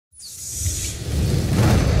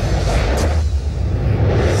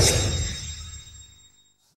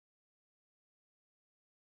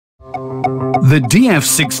The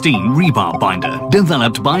DF16 rebar binder,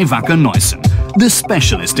 developed by Wacker Neuson, the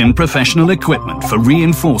specialist in professional equipment for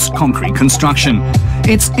reinforced concrete construction.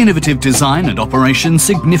 Its innovative design and operation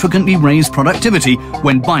significantly raise productivity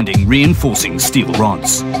when binding reinforcing steel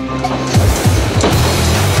rods.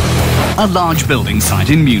 A large building site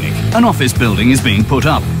in Munich, an office building is being put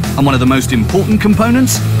up, and one of the most important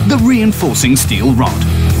components, the reinforcing steel rod.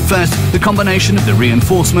 First, the combination of the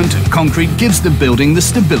reinforcement and concrete gives the building the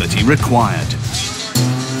stability required.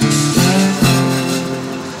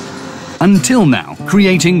 Until now,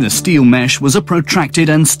 creating the steel mesh was a protracted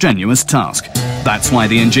and strenuous task. That's why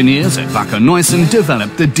the engineers at Wacker Neuson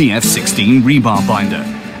developed the DF16 rebar binder,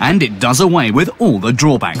 and it does away with all the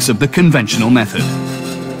drawbacks of the conventional method.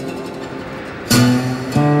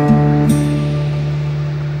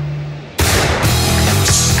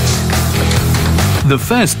 The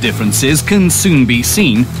first differences can soon be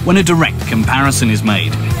seen when a direct comparison is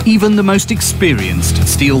made. Even the most experienced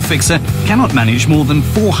steel fixer cannot manage more than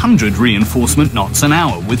 400 reinforcement knots an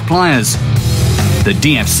hour with pliers. The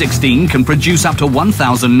DF16 can produce up to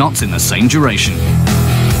 1,000 knots in the same duration.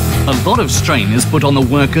 A lot of strain is put on the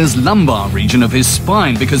worker's lumbar region of his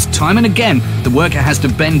spine because time and again the worker has to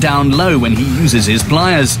bend down low when he uses his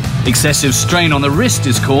pliers. Excessive strain on the wrist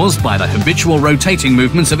is caused by the habitual rotating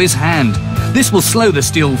movements of his hand. This will slow the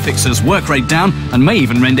steel fixer's work rate down and may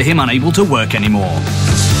even render him unable to work anymore.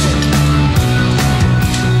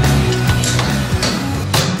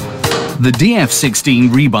 The DF16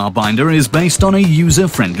 rebar binder is based on a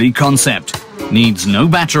user-friendly concept, needs no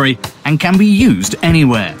battery and can be used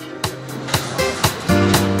anywhere.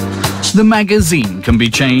 The magazine can be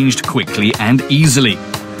changed quickly and easily.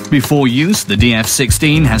 Before use, the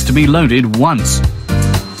DF16 has to be loaded once.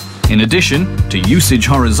 In addition to usage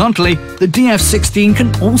horizontally, the DF16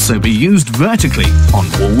 can also be used vertically on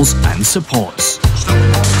walls and supports.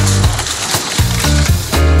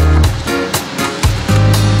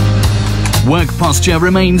 Work posture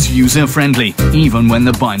remains user-friendly, even when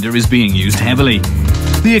the binder is being used heavily.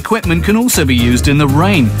 The equipment can also be used in the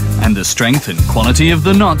rain, and the strength and quality of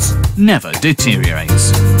the knots never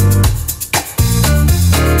deteriorates.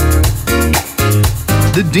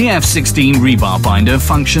 The DF16 rebar binder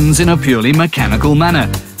functions in a purely mechanical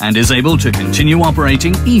manner and is able to continue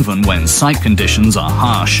operating even when site conditions are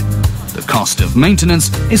harsh. The cost of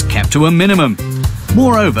maintenance is kept to a minimum.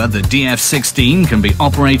 Moreover, the DF16 can be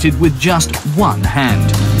operated with just one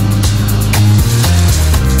hand.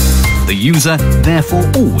 The user therefore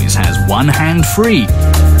always has one hand free,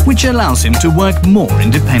 which allows him to work more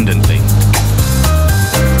independently.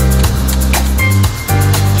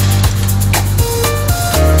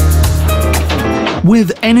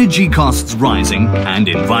 With energy costs rising and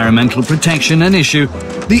environmental protection an issue,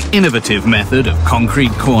 the innovative method of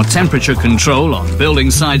concrete core temperature control on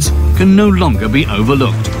building sites can no longer be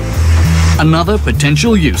overlooked. Another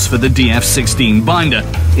potential use for the DF16 binder,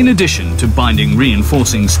 in addition to binding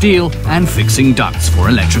reinforcing steel and fixing ducts for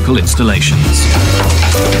electrical installations.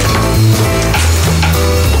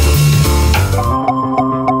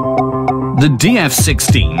 The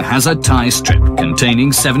DF16 has a tie strip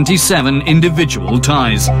containing 77 individual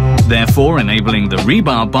ties, therefore enabling the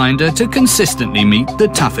rebar binder to consistently meet the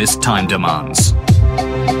toughest time demands.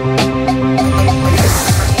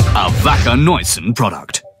 A Wacker Neuson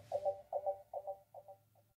product.